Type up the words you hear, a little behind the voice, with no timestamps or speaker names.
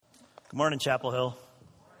Good morning, Chapel Hill.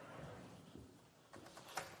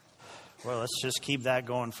 Well, let's just keep that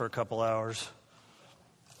going for a couple hours.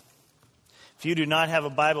 If you do not have a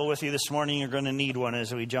Bible with you this morning, you're going to need one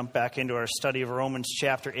as we jump back into our study of Romans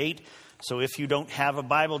chapter 8. So if you don't have a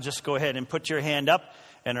Bible, just go ahead and put your hand up,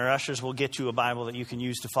 and our ushers will get you a Bible that you can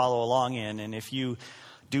use to follow along in. And if you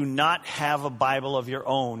do not have a Bible of your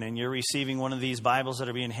own and you're receiving one of these Bibles that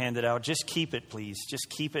are being handed out, just keep it, please. Just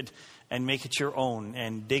keep it and make it your own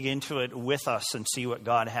and dig into it with us and see what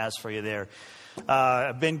God has for you there.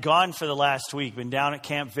 I've been gone for the last week, been down at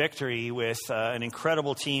Camp Victory with an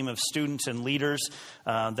incredible team of students and leaders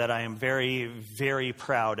that I am very, very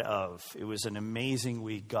proud of. It was an amazing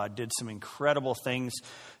week. God did some incredible things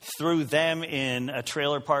through them in a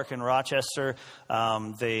trailer park in Rochester.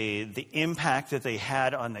 The impact that they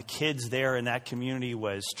had on the kids there in that community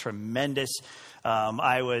was tremendous.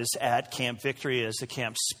 I was at Camp Victory as the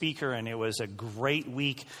camp speaker, and it was a great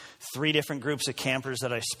week. 3 different groups of campers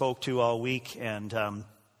that I spoke to all week, and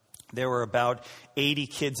there were about 80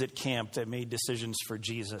 kids at camp that made decisions for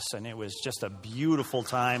Jesus, and it was just a beautiful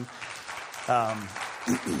time.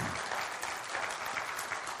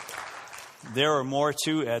 There are more,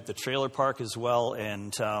 too, at the trailer park as well,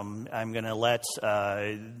 and I'm going to let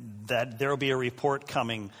that there will be a report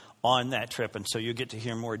coming on that trip, and so you'll get to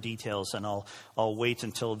hear more details, and I'll wait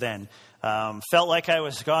until then. Felt like I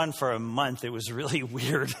was gone for a month. It was really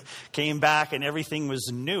weird. Came back, and everything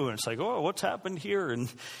was new, and it's like, oh, what's happened here?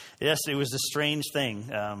 And yes, it was a strange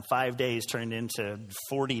thing. 5 days turned into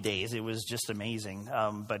 40 days. It was just amazing,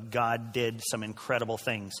 but God did some incredible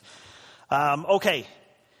things. Okay.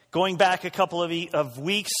 Going back a couple of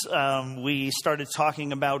weeks, we started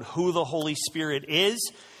talking about who the Holy Spirit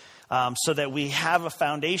is, so that we have a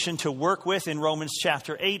foundation to work with in Romans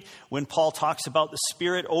chapter 8 when Paul talks about the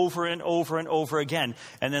Spirit over and over and over again.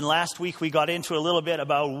 And then last week we got into a little bit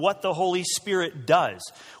about what the Holy Spirit does.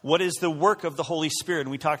 What is the work of the Holy Spirit?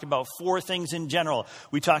 And we talked about 4 things in general.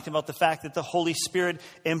 We talked about the fact that the Holy Spirit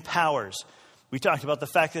empowers. We talked about the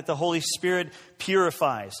fact that the Holy Spirit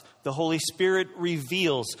purifies, the Holy Spirit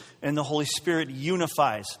reveals, and the Holy Spirit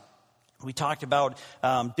unifies. We talked about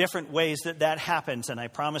different ways that happens, and I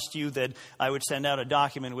promised you that I would send out a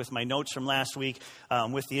document with my notes from last week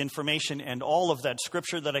with the information and all of that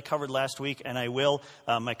scripture that I covered last week, and I will.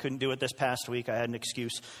 I couldn't do it this past week. I had an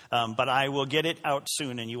excuse, but I will get it out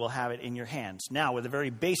soon, and you will have it in your hands. Now, with a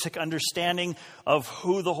very basic understanding of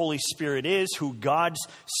who the Holy Spirit is, who God's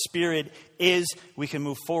Spirit is, we can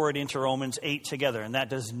move forward into Romans 8 together. And that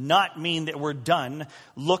does not mean that we're done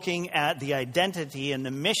looking at the identity and the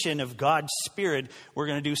mission of God's Spirit. We're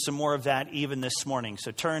going to do some more of that even this morning. So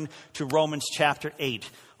turn to Romans chapter 8.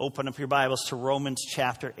 Open up your Bibles to Romans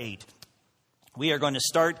chapter 8. We are going to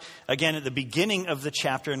start again at the beginning of the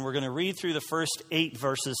chapter, and we're going to read through the first 8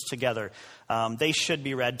 verses together. They should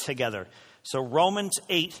be read together. So Romans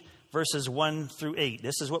 8, verses 1 through 8.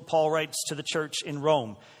 This is what Paul writes to the church in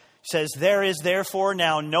Rome. Says, "There is therefore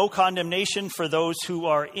now no condemnation for those who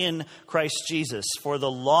are in Christ Jesus. For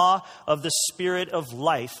the law of the Spirit of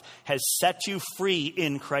life has set you free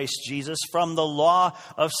in Christ Jesus from the law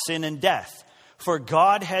of sin and death. For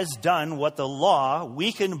God has done what the law,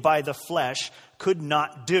 weakened by the flesh, could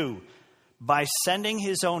not do, by sending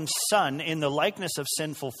his own Son in the likeness of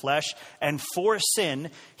sinful flesh, and for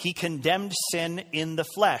sin he condemned sin in the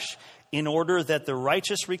flesh, in order that the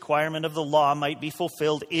righteous requirement of the law might be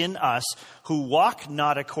fulfilled in us, who walk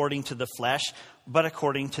not according to the flesh, but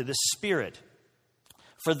according to the Spirit.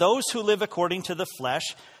 For those who live according to the flesh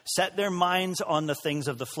set their minds on the things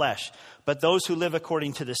of the flesh, but those who live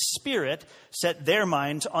according to the Spirit set their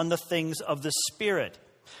minds on the things of the Spirit.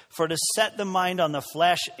 For to set the mind on the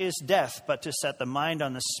flesh is death, but to set the mind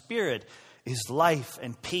on the Spirit is life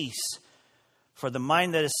and peace. For the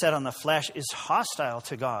mind that is set on the flesh is hostile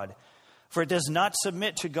to God, for it does not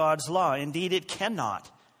submit to God's law. Indeed, it cannot.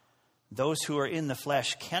 Those who are in the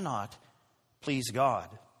flesh cannot please God."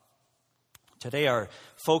 Today our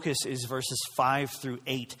focus is verses 5 through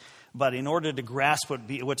 8. But in order to grasp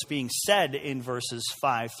what's being said in verses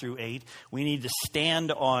 5 through 8, we need to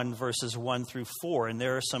stand on verses 1 through 4. And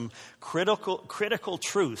there are some critical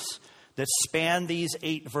truths that span these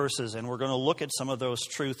 8 verses. And we're going to look at some of those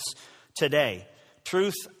truths today.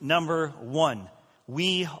 Truth number 1.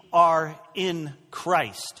 We are in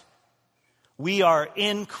Christ. We are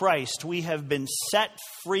in Christ. We have been set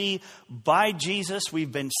free by Jesus.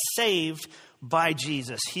 We've been saved by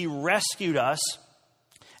Jesus. He rescued us.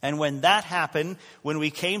 And when that happened, when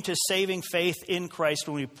we came to saving faith in Christ,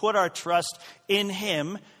 when we put our trust in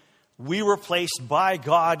Him, we were placed by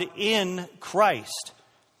God in Christ.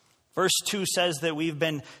 Verse 2 says that we've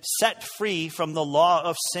been set free from the law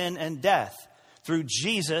of sin and death. Through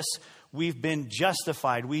Jesus, we've been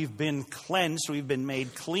justified, we've been cleansed, we've been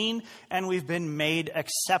made clean, and we've been made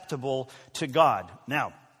acceptable to God.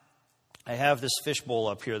 Now, I have this fishbowl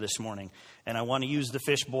up here this morning, and I want to use the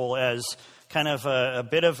fishbowl as kind of a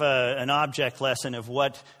bit of an object lesson of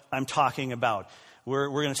what I'm talking about. We're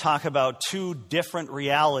going to talk about two different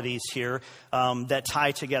realities here that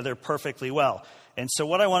tie together perfectly well. And so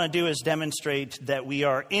what I want to do is demonstrate that we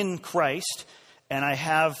are in Christ. And I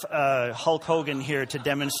have Hulk Hogan here to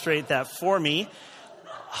demonstrate that for me.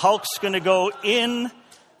 Hulk's going to go in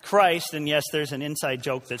Christ. And yes, there's an inside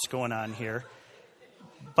joke that's going on here.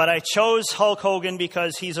 But I chose Hulk Hogan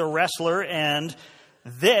because he's a wrestler. And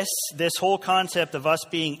this whole concept of us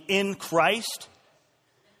being in Christ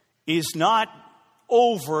is not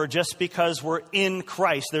over just because we're in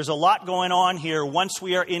Christ. There's a lot going on here once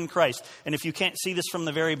we are in Christ. And if you can't see this from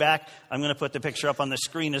the very back, I'm going to put the picture up on the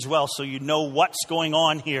screen as well so you know what's going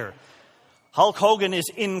on here. Hulk Hogan is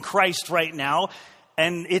in Christ right now,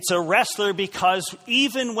 and it's a wrestler because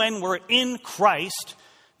even when we're in Christ,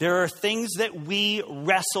 there are things that we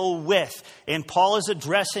wrestle with. And Paul is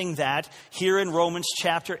addressing that here in Romans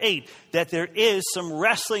chapter 8, that there is some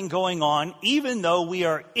wrestling going on even though we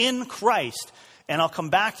are in Christ. And I'll come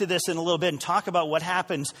back to this in a little bit and talk about what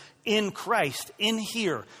happens in Christ, in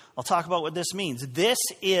here. I'll talk about what this means. This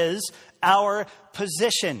is our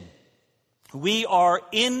position. We are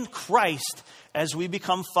in Christ as we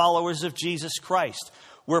become followers of Jesus Christ.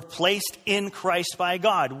 We're placed in Christ by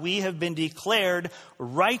God. We have been declared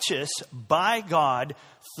righteous by God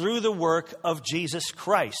through the work of Jesus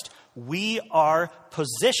Christ. We are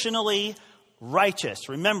positionally righteous.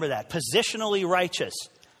 Remember that, positionally righteous.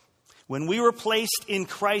 When we were placed in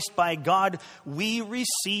Christ by God, we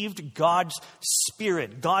received God's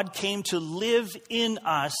Spirit. God came to live in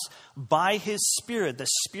us by His Spirit, the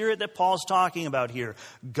Spirit that Paul's talking about here,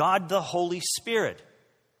 God the Holy Spirit.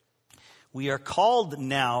 We are called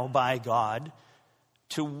now by God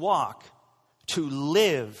to walk, to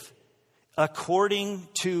live according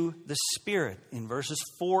to the Spirit. In verses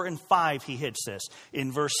 4 and 5, he hits this.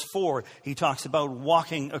 In verse 4, he talks about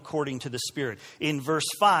walking according to the Spirit. In verse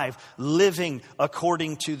 5, living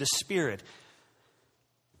according to the Spirit.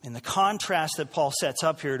 And the contrast that Paul sets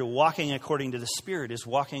up here to walking according to the Spirit is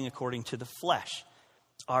walking according to the flesh.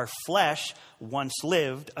 Our flesh once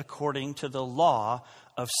lived according to the law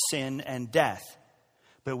of sin and death.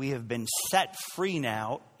 But we have been set free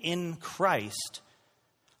now in Christ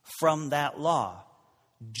from that law.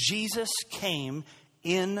 Jesus came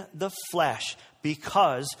in the flesh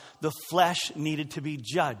because the flesh needed to be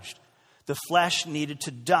judged. The flesh needed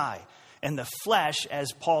to die. And the flesh,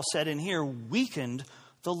 as Paul said in here, weakened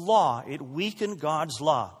the law. It weakened God's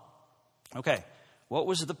law. Okay, what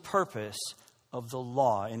was the purpose of the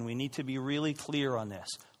law? And we need to be really clear on this.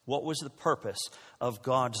 What was the purpose of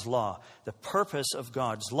God's law? The purpose of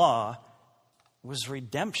God's law was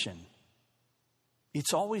redemption.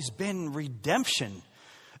 It's always been redemption.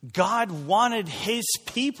 God wanted His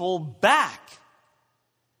people back.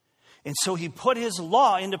 And so He put His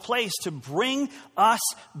law into place to bring us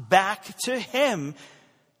back to Him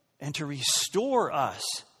and to restore us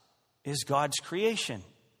is God's creation.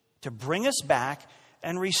 To bring us back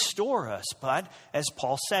and restore us. But as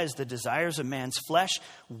Paul says, the desires of man's flesh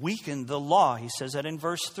weakened the law. He says that in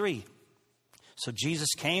verse 3. So Jesus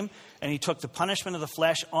came and He took the punishment of the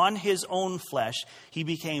flesh on His own flesh. He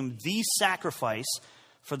became the sacrifice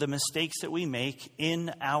for the mistakes that we make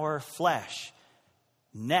in our flesh.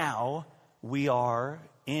 Now we are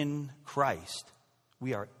in Christ.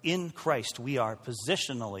 We are in Christ. We are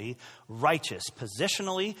positionally righteous.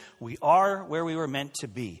 Positionally, we are where we were meant to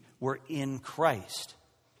be. We're in Christ.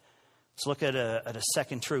 Let's look at a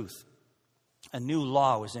second truth. A new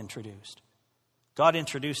law was introduced. God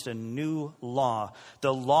introduced a new law.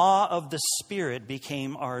 The law of the Spirit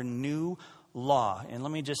became our new law. And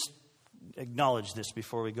let me just acknowledge this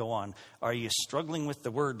before we go on. Are you struggling with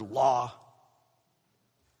the word law?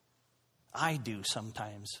 I do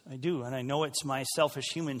sometimes. I do. And I know it's my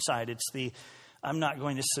selfish human side. It's the I'm not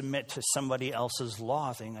going to submit to somebody else's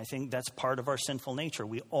law thing. I think that's part of our sinful nature.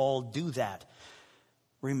 We all do that.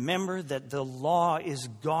 Remember that the law is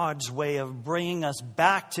God's way of bringing us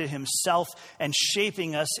back to Himself and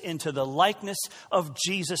shaping us into the likeness of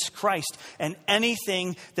Jesus Christ. And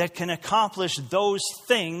anything that can accomplish those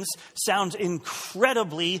things sounds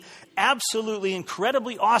absolutely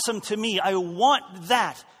incredibly awesome to me. I want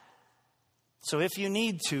that. So if you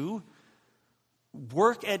need to,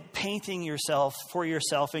 work at painting for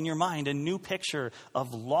yourself in your mind a new picture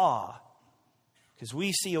of law. Because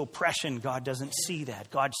we see oppression, God doesn't see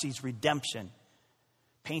that. God sees redemption.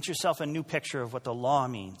 Paint yourself a new picture of what the law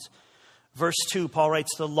means. Verse 2, Paul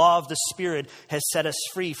writes, the law of the Spirit has set us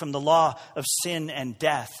free from the law of sin and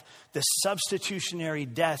death. The substitutionary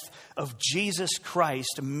death of Jesus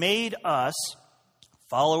Christ made us,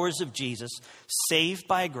 followers of Jesus, saved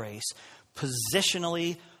by grace,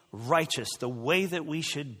 positionally righteous, the way that we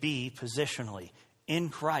should be positionally in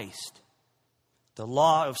Christ. The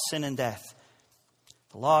law of sin and death.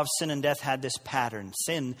 The law of sin and death had this pattern: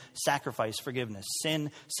 sin, sacrifice, forgiveness.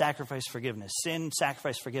 Sin, sacrifice, forgiveness. Sin,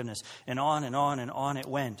 sacrifice, forgiveness. And on and on and on it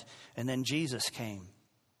went. And then Jesus came.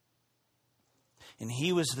 And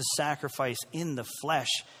he was the sacrifice in the flesh.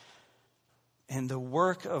 And the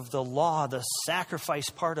work of the law, the sacrifice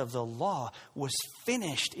part of the law, was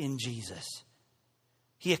finished in Jesus.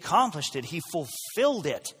 He accomplished it. He fulfilled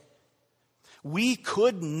it. We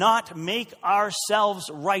could not make ourselves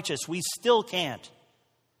righteous. We still can't.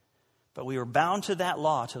 But we were bound to that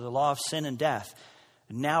law, to the law of sin and death.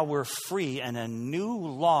 Now we're free, and a new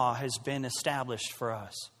law has been established for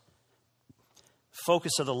us. The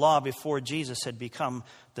focus of the law before Jesus had become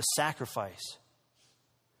the sacrifice.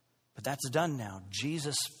 But that's done now.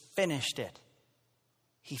 Jesus finished it.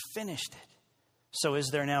 He finished it. So is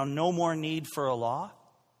there now no more need for a law?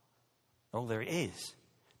 Oh, there is.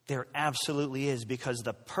 There absolutely is, because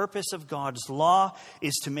the purpose of God's law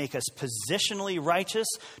is to make us positionally righteous,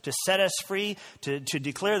 to set us free, to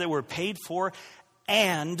declare that we're paid for,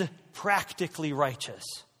 and practically righteous.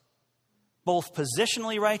 Both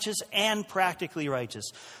positionally righteous and practically righteous.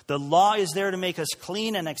 The law is there to make us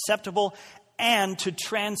clean and acceptable and to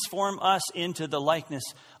transform us into the likeness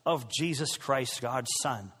of Jesus Christ, God's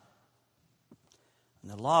Son.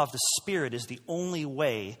 And the law of the Spirit is the only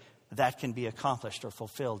way that can be accomplished or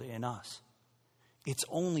fulfilled in us. It's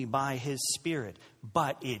only by His Spirit,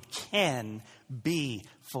 but it can be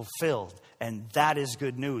fulfilled. And that is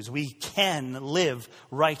good news. We can live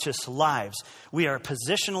righteous lives. We are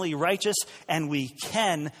positionally righteous, and we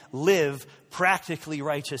can live practically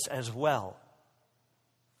righteous as well.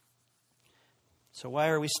 So why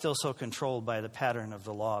are we still so controlled by the pattern of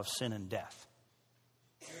the law of sin and death?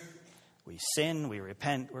 We sin, we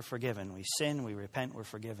repent, we're forgiven. We sin, we repent, we're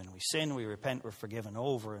forgiven. We sin, we repent, we're forgiven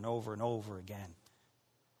over and over and over again.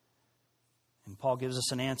 And Paul gives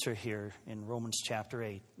us an answer here in Romans chapter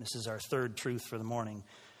 8. This is our third truth for the morning.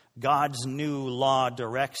 God's new law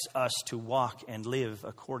directs us to walk and live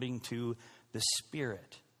according to the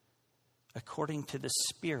Spirit. According to the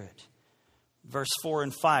Spirit. Verse 4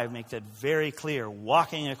 and 5 make that very clear.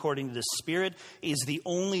 Walking according to the Spirit is the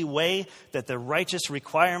only way that the righteous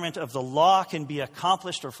requirement of the law can be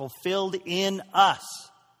accomplished or fulfilled in us.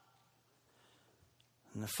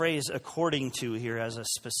 And the phrase according to here has a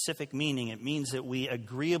specific meaning. It means that we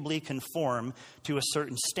agreeably conform to a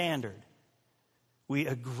certain standard. We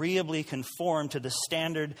agreeably conform to the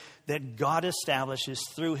standard that God establishes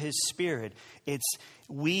through His Spirit. It's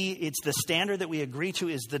the standard that we agree to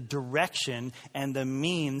is the direction and the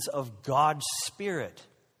means of God's Spirit.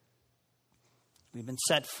 We've been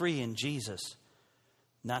set free in Jesus,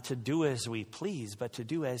 not to do as we please, but to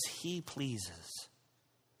do as He pleases.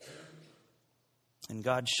 And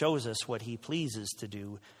God shows us what He pleases to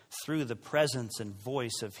do through the presence and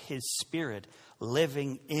voice of His Spirit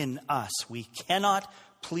living in us. We cannot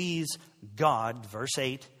please God, verse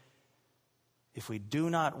 8, if we do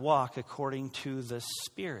not walk according to the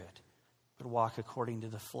Spirit, but walk according to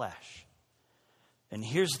the flesh. And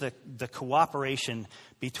here's the cooperation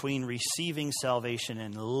between receiving salvation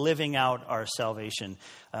and living out our salvation.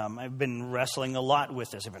 I've been wrestling a lot with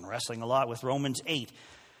this. I've been wrestling a lot with Romans 8.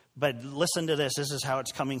 But listen to this. This is how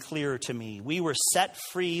it's coming clearer to me. We were set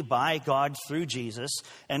free by God through Jesus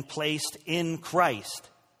and placed in Christ.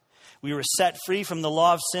 We were set free from the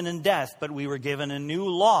law of sin and death, but we were given a new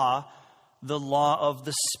law, the law of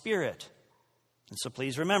the Spirit. And so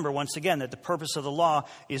please remember once again that the purpose of the law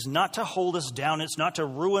is not to hold us down. It's not to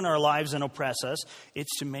ruin our lives and oppress us.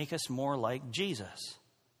 It's to make us more like Jesus.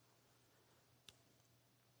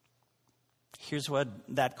 Here's what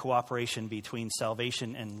that cooperation between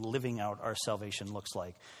salvation and living out our salvation looks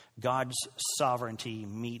like. God's sovereignty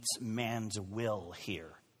meets man's will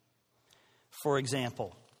here. For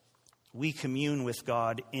example, we commune with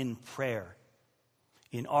God in prayer.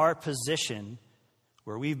 In our position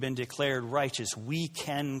where we've been declared righteous, we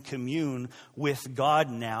can commune with God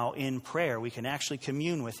now in prayer. We can actually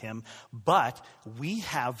commune with Him, but we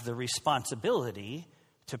have the responsibility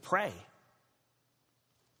to pray.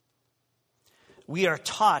 We are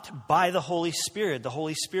taught by the Holy Spirit. The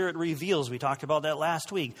Holy Spirit reveals. We talked about that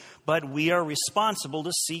last week. But we are responsible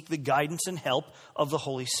to seek the guidance and help of the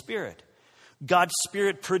Holy Spirit. God's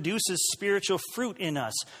Spirit produces spiritual fruit in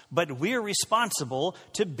us, but we're responsible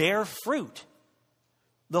to bear fruit.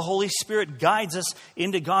 The Holy Spirit guides us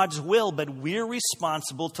into God's will, but we're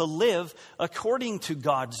responsible to live according to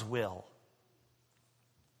God's will.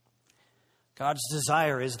 God's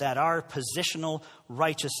desire is that our positional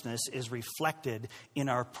righteousness is reflected in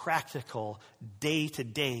our practical,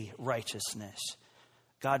 day-to-day righteousness.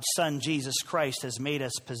 God's Son, Jesus Christ, has made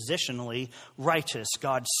us positionally righteous.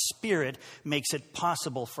 God's Spirit makes it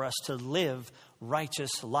possible for us to live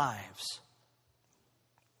righteous lives.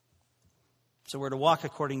 So we're to walk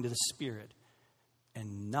according to the Spirit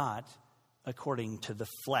and not according to the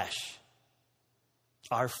flesh.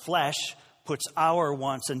 Our flesh puts our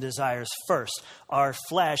wants and desires first. Our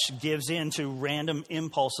flesh gives in to random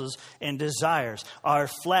impulses and desires. Our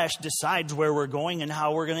flesh decides where we're going and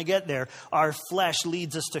how we're going to get there. Our flesh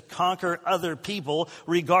leads us to conquer other people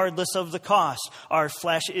regardless of the cost. Our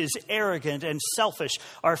flesh is arrogant and selfish.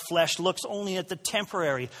 Our flesh looks only at the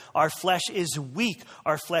temporary. Our flesh is weak.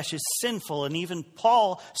 Our flesh is sinful. And even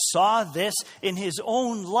Paul saw this in his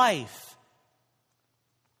own life.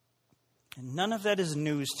 And none of that is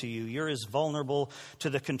news to you. You're as vulnerable to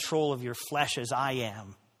the control of your flesh as I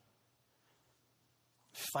am.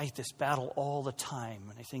 Fight this battle all the time,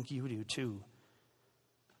 and I think you do too.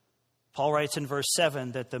 Paul writes in verse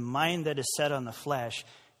 7 that the mind that is set on the flesh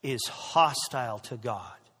is hostile to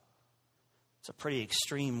God. It's a pretty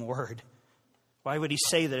extreme word. Why would he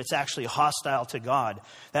say that it's actually hostile to God?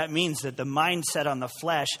 That means that the mindset on the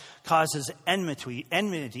flesh causes enmity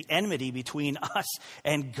between us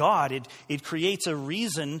and God. It creates a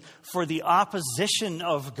reason for the opposition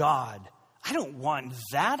of God. I don't want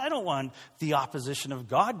that. I don't want the opposition of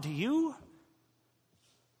God. Do you?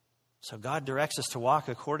 So God directs us to walk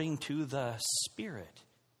according to the Spirit.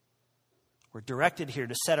 We're directed here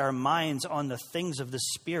to set our minds on the things of the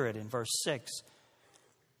Spirit in verse 6.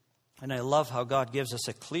 And I love how God gives us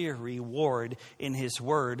a clear reward in His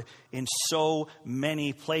Word in so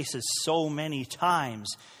many places, so many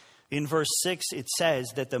times. In verse 6, it says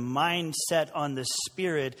that the mind set on the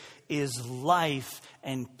Spirit is life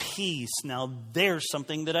and peace. Now, there's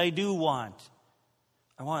something that I do want.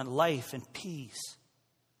 I want life and peace.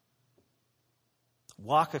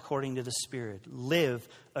 Walk according to the Spirit. Live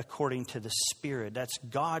according to the Spirit. That's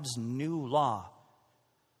God's new law.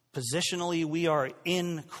 Positionally, we are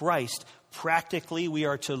in Christ. Practically, we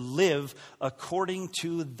are to live according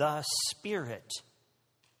to the Spirit.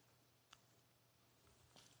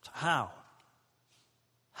 How?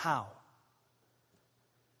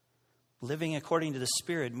 Living according to the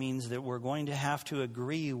Spirit means that we're going to have to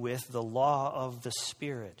agree with the law of the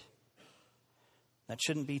Spirit. That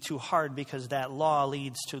shouldn't be too hard because that law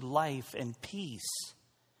leads to life and peace.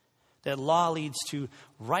 That law leads to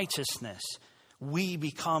righteousness. We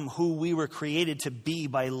become who we were created to be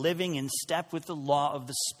by living in step with the law of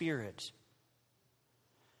the Spirit.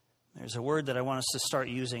 There's a word that I want us to start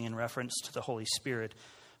using in reference to the Holy Spirit.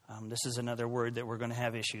 This is another word that we're going to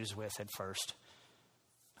have issues with at first.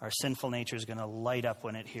 Our sinful nature is going to light up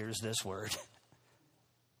when it hears this word.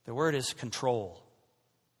 The word is control.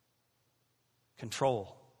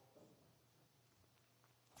 Control.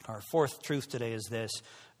 Our fourth truth today is this.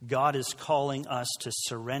 God is calling us to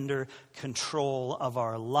surrender control of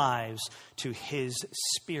our lives to His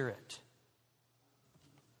Spirit.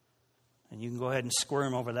 And you can go ahead and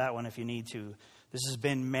squirm over that one if you need to. This has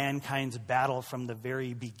been mankind's battle from the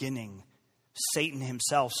very beginning. Satan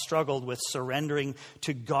himself struggled with surrendering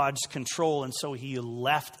to God's control, and so he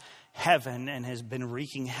left heaven and has been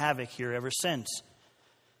wreaking havoc here ever since.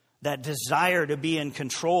 That desire to be in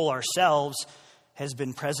control ourselves has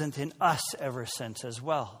been present in us ever since as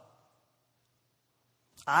well.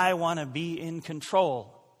 I want to be in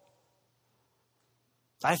control.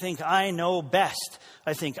 I think I know best.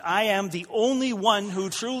 I think I am the only one who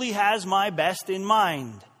truly has my best in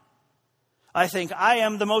mind. I think I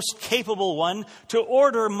am the most capable one to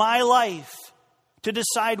order my life, to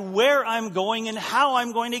decide where I'm going and how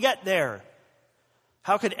I'm going to get there.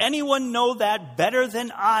 How could anyone know that better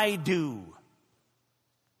than I do?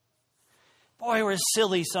 Boy, we're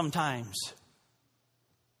silly sometimes.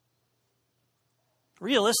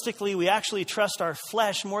 Realistically, we actually trust our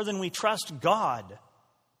flesh more than we trust God.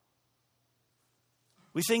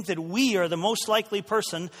 We think that we are the most likely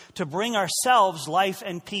person to bring ourselves life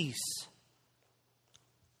and peace.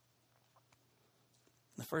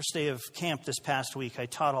 The first day of camp this past week, I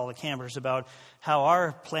taught all the campers about how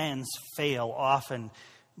our plans fail often,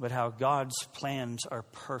 but how God's plans are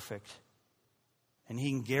perfect. And He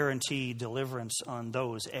can guarantee deliverance on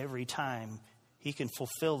those every time. He can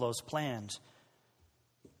fulfill those plans.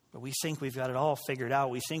 But we think we've got it all figured out.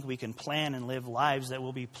 We think we can plan and live lives that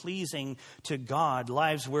will be pleasing to God,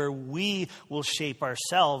 lives where we will shape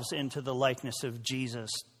ourselves into the likeness of Jesus.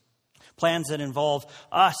 Plans that involve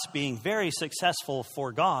us being very successful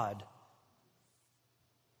for God.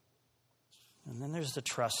 And then there's the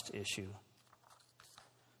trust issue.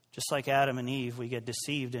 Just like Adam and Eve, we get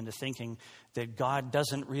deceived into thinking that God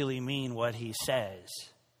doesn't really mean what he says.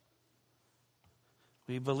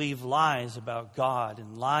 We believe lies about God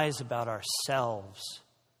and lies about ourselves.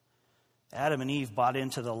 Adam and Eve bought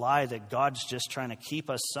into the lie that God's just trying to keep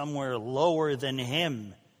us somewhere lower than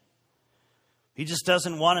him. He just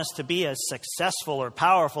doesn't want us to be as successful or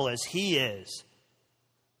powerful as he is.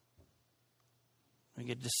 We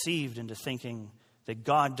get deceived into thinking that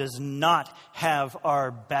God does not have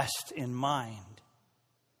our best in mind.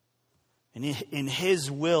 And in his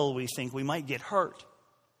will, we think we might get hurt.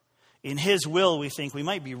 In his will, we think we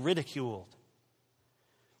might be ridiculed.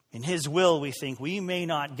 In his will, we think we may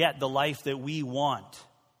not get the life that we want.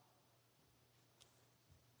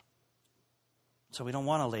 So we don't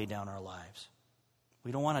want to lay down our lives.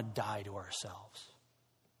 We don't want to die to ourselves.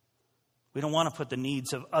 We don't want to put the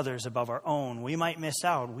needs of others above our own. We might miss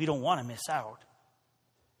out. We don't want to miss out.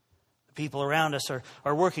 The people around us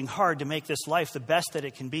are working hard to make this life the best that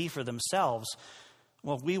it can be for themselves.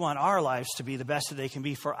 Well, we want our lives to be the best that they can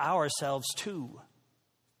be for ourselves too.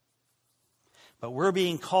 But we're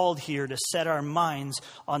being called here to set our minds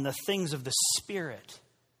on the things of the Spirit.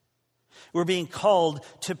 We're being called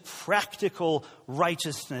to practical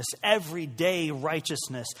righteousness, everyday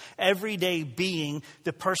righteousness, everyday being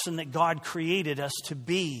the person that God created us to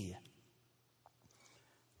be.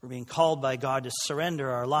 We're being called by God to surrender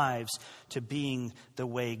our lives to being the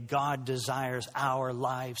way God desires our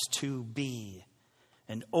lives to be.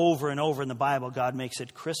 And over in the Bible, God makes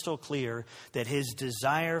it crystal clear that his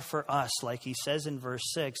desire for us, like he says in verse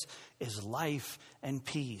 6, is life and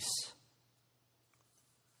peace.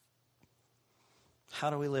 How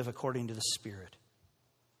do we live according to the Spirit?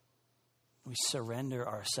 We surrender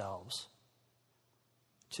ourselves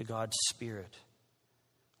to God's Spirit.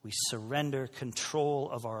 We surrender control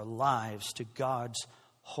of our lives to God's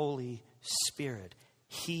Holy Spirit.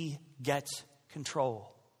 He gets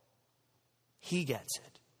control. He gets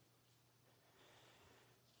it.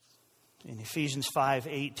 In Ephesians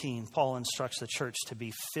 5:18, Paul instructs the church to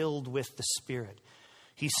be filled with the Spirit.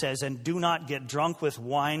 He says, "And do not get drunk with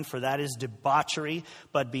wine, for that is debauchery,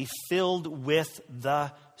 but be filled with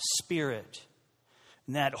the Spirit."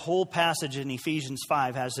 And that whole passage in Ephesians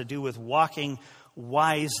 5 has to do with walking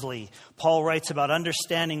wisely. Paul writes about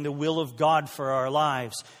understanding the will of God for our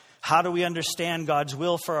lives. How do we understand God's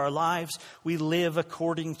will for our lives? We live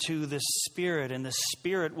according to the Spirit, and the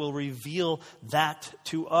Spirit will reveal that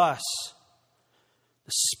to us.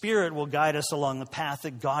 The Spirit will guide us along the path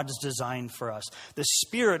that God's designed for us. The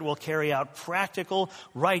Spirit will carry out practical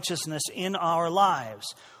righteousness in our lives.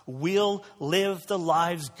 We'll live the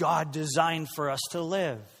lives God designed for us to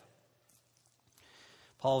live.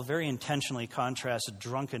 Paul very intentionally contrasts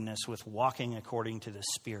drunkenness with walking according to the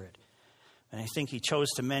Spirit. And I think he chose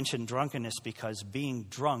to mention drunkenness because being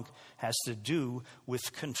drunk has to do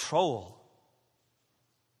with control.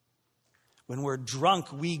 When we're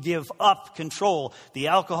drunk, we give up control. The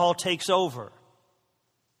alcohol takes over.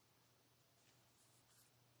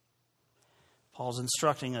 Paul's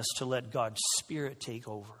instructing us to let God's Spirit take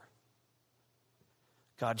over.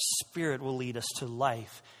 God's Spirit will lead us to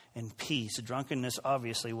life and peace. Drunkenness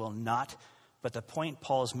obviously will not, but the point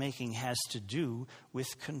Paul's making has to do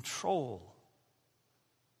with control.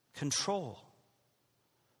 Control.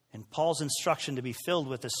 And Paul's instruction to be filled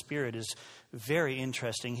with the Spirit is very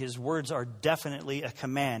interesting. His words are definitely a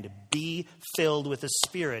command. Be filled with the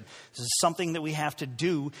Spirit. This is something that we have to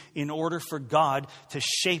do in order for God to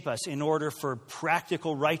shape us, in order for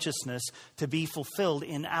practical righteousness to be fulfilled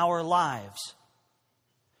in our lives.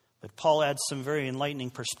 But Paul adds some very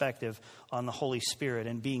enlightening perspective on the Holy Spirit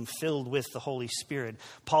and being filled with the Holy Spirit.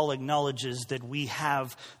 Paul acknowledges that we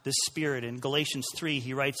have the Spirit. In Galatians 3,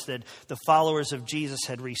 he writes that the followers of Jesus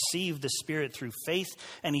had received the Spirit through faith,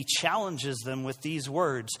 and he challenges them with these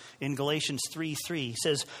words in Galatians 3:3. He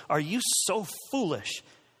says, "Are you so foolish?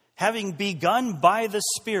 Having begun by the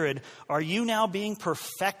Spirit, are you now being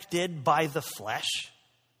perfected by the flesh?"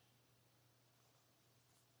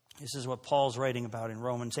 This is what Paul's writing about in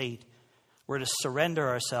Romans 8. We're to surrender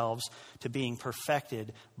ourselves to being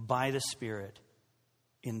perfected by the Spirit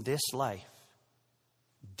in this life,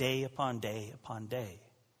 day upon day upon day.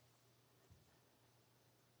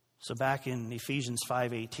 So back in Ephesians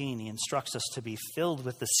 5:18, he instructs us to be filled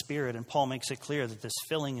with the Spirit, and Paul makes it clear that this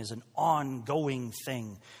filling is an ongoing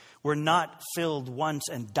thing. We're not filled once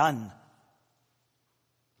and done.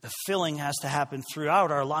 The filling has to happen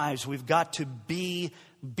throughout our lives. We've got to be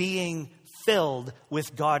being filled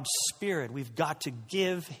with God's Spirit. We've got to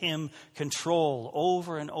give Him control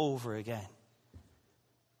over and over again.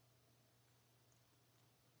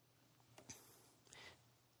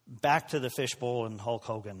 Back to the fishbowl and Hulk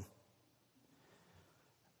Hogan.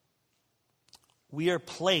 We are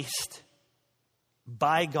placed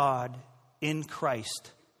by God in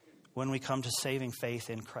Christ when we come to saving faith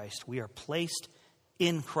in Christ. We are placed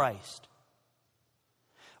in Christ.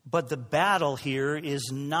 But the battle here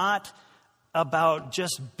is not about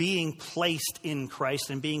just being placed in Christ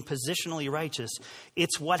and being positionally righteous.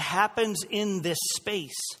 It's what happens in this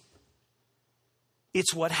space.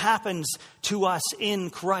 It's what happens to us in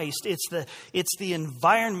Christ. It's the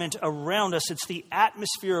environment around us. It's the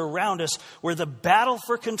atmosphere around us where the battle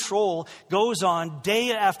for control goes on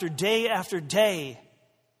day after day after day.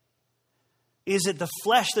 Is it the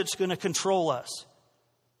flesh that's going to control us?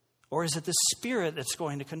 Or is it the Spirit that's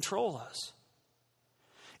going to control us?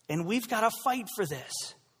 And we've got to fight for this.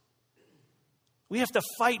 We have to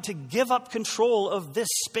fight to give up control of this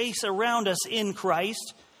space around us in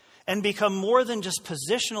Christ and become more than just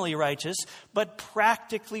positionally righteous, but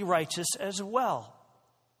practically righteous as well.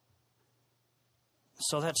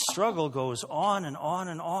 So that struggle goes on and on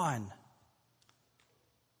and on.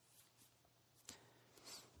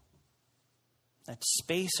 That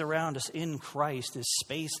space around us in Christ is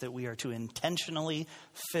space that we are to intentionally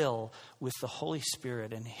fill with the Holy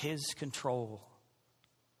Spirit and His control.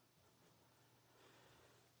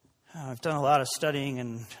 I've done a lot of studying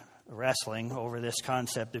and wrestling over this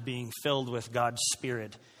concept of being filled with God's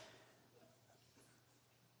Spirit.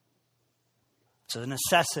 It's a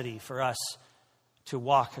necessity for us to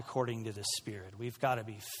walk according to the Spirit. We've got to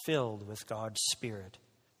be filled with God's Spirit.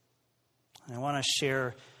 And I want to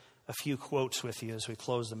share a few quotes with you as we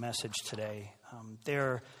close the message today.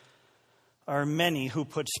 There are many who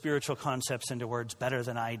put spiritual concepts into words better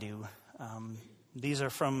than I do. These are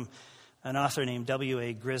from an author named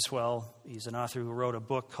W.A. Griswold. He's an author who wrote a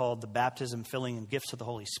book called The Baptism, Filling, and Gifts of the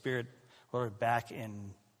Holy Spirit, wrote it back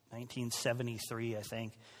in 1973, I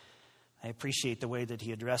think. I appreciate the way that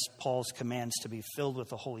he addressed Paul's commands to be filled with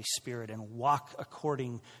the Holy Spirit and walk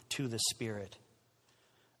according to the Spirit.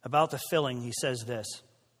 About the filling, he says this.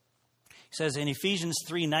 He says in Ephesians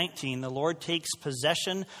 3:19, the Lord takes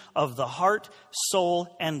possession of the heart,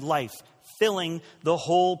 soul, and life, filling the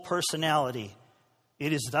whole personality.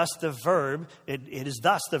 It is thus the verb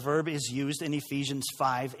is used in Ephesians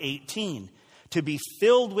 5:18. To be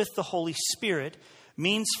filled with the Holy Spirit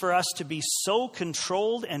means for us to be so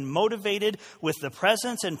controlled and motivated with the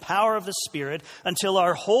presence and power of the Spirit until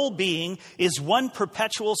our whole being is one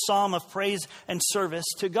perpetual psalm of praise and service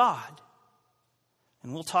to God.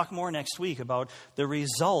 And we'll talk more next week about the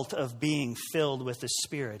result of being filled with the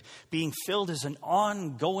Spirit. Being filled is an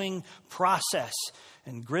ongoing process.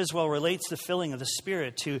 And Griswold relates the filling of the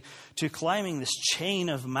Spirit to climbing this chain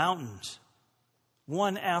of mountains.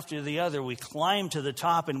 One after the other, we climb to the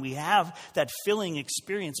top and we have that filling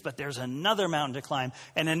experience, but there's another mountain to climb,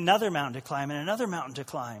 and another mountain to climb, and another mountain to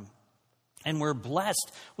climb. And we're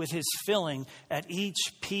blessed with His filling at each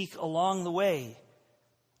peak along the way.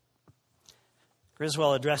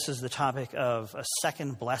 Griswold addresses the topic of a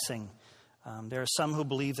second blessing. There are some who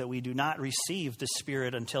believe that we do not receive the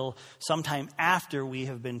Spirit until sometime after we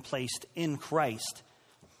have been placed in Christ.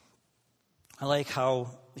 I like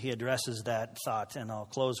how he addresses that thought, and I'll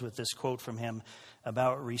close with this quote from him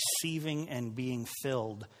about receiving and being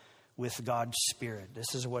filled with God's Spirit.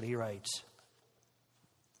 This is what he writes.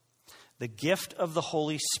 The gift of the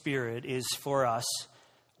Holy Spirit is for us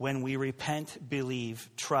when we repent, believe,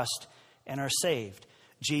 trust, and are saved.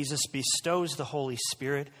 Jesus bestows the Holy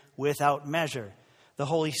Spirit without measure. The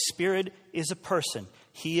Holy Spirit is a person.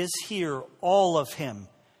 He is here, all of Him.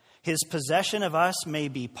 His possession of us may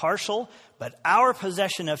be partial, but our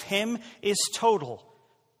possession of Him is total.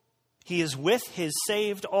 He is with His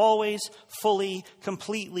saved always, fully,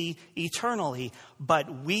 completely, eternally.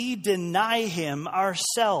 But we deny Him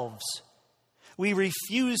ourselves. We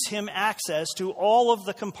refuse Him access to all of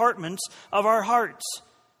the compartments of our hearts.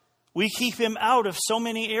 We keep Him out of so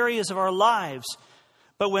many areas of our lives.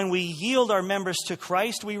 But when we yield our members to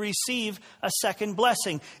Christ, we receive a second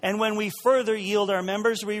blessing. And when we further yield our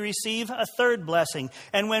members, we receive a third blessing.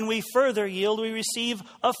 And when we further yield, we receive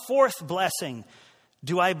a fourth blessing.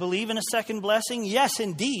 Do I believe in a second blessing? Yes,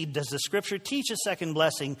 indeed. Does the Scripture teach a second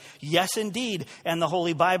blessing? Yes, indeed. And the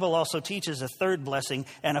Holy Bible also teaches a third blessing,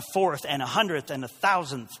 and a fourth, and 100th, and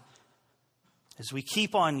 1,000th. As we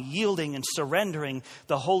keep on yielding and surrendering,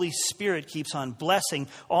 the Holy Spirit keeps on blessing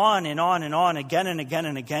on and on and on, again and again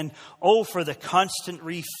and again. Oh, for the constant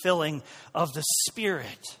refilling of the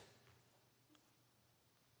Spirit.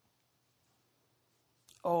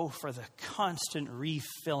 Oh, for the constant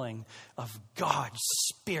refilling of God's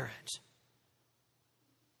Spirit.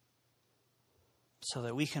 So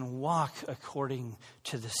that we can walk according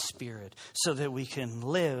to the Spirit. So that we can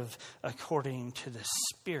live according to the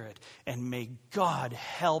Spirit. And may God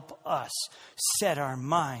help us set our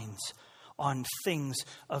minds on things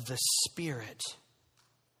of the Spirit.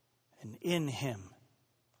 And in Him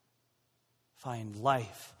find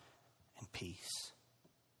life and peace.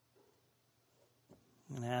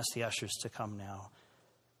 I'm going to ask the ushers to come now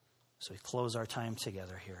so we close our time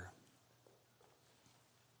together here.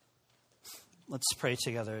 Let's pray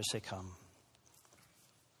together as they come.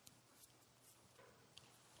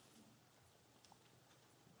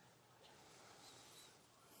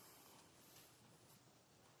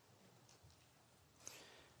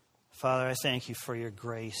 Father, I thank you for your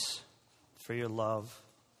grace, for your love,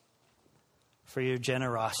 for your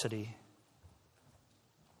generosity.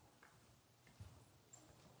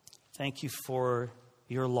 Thank you for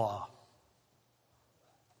your law,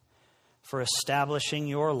 for establishing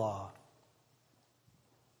your law,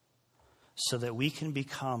 so that we can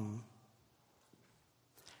become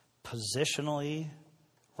positionally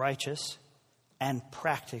righteous and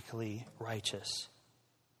practically righteous.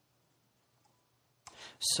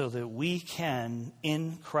 So that we can,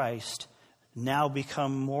 in Christ, now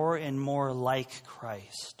become more and more like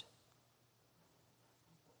Christ.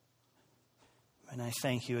 And I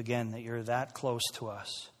thank you again that you're that close to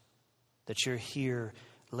us, that you're here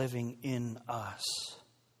living in us,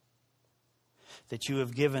 that you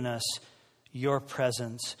have given us your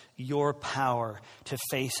presence, your power to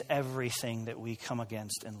face everything that we come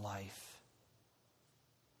against in life.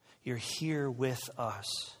 You're here with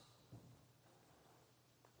us.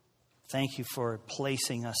 Thank you for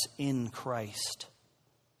placing us in Christ.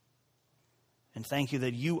 And thank you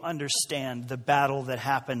that you understand the battle that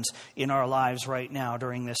happens in our lives right now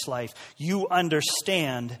during this life. You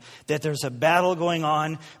understand that there's a battle going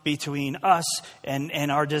on between us and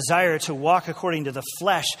our desire to walk according to the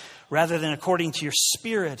flesh rather than according to your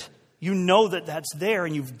Spirit. You know that that's there,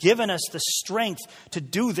 and you've given us the strength to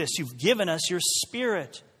do this. You've given us your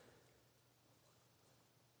Spirit.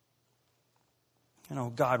 And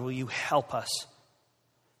oh God, will you help us?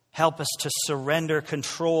 Help us to surrender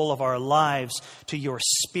control of our lives to your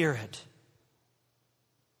Spirit.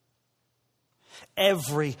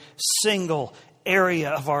 Every single area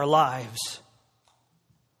of our lives.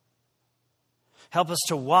 Help us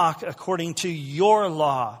to walk according to your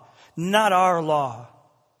law, not our law.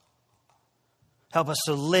 Help us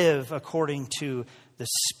to live according to the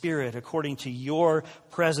Spirit, according to your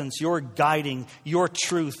presence, your guiding, your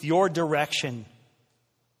truth, your direction.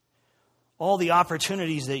 All the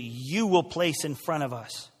opportunities that you will place in front of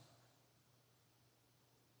us,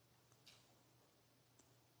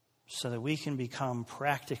 so that we can become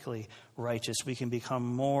practically righteous. We can become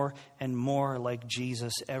more and more like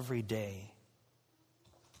Jesus every day.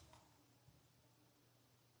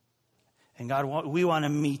 And God, we want to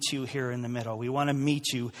meet you here in the middle. We want to meet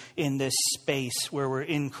you in this space where we're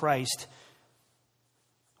in Christ.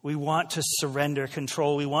 We want to surrender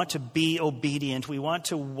control. We want to be obedient. We want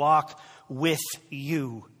to walk with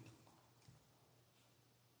you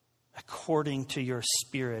according to your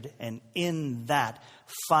Spirit, and in that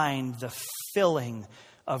find the filling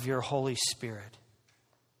of your Holy Spirit,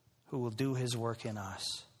 who will do his work in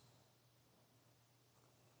us.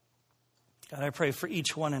 God, I pray for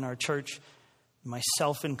each one in our church,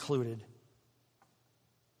 myself included,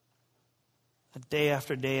 that day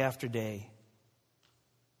after day after day,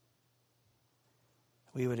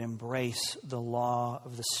 we would embrace the law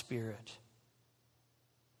of the Spirit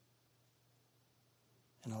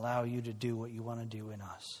and allow you to do what you want to do in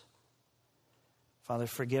us. Father,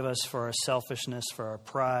 forgive us for our selfishness, for our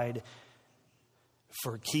pride,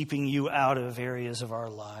 for keeping you out of areas of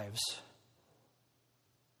our lives.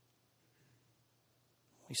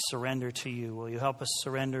 We surrender to you. Will you help us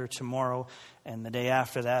surrender tomorrow and the day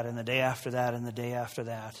after that and the day after that and the day after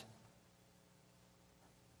that,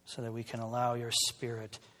 so that we can allow your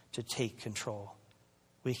Spirit to take control.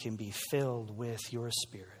 We can be filled with your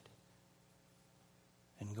Spirit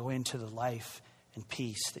and go into the life and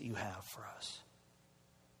peace that you have for us.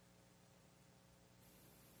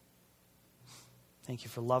 Thank you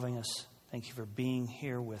for loving us. Thank you for being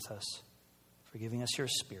here with us, for giving us your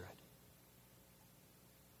Spirit.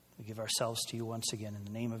 We give ourselves to you once again in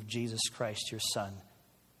the name of Jesus Christ, your Son.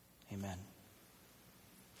 Amen.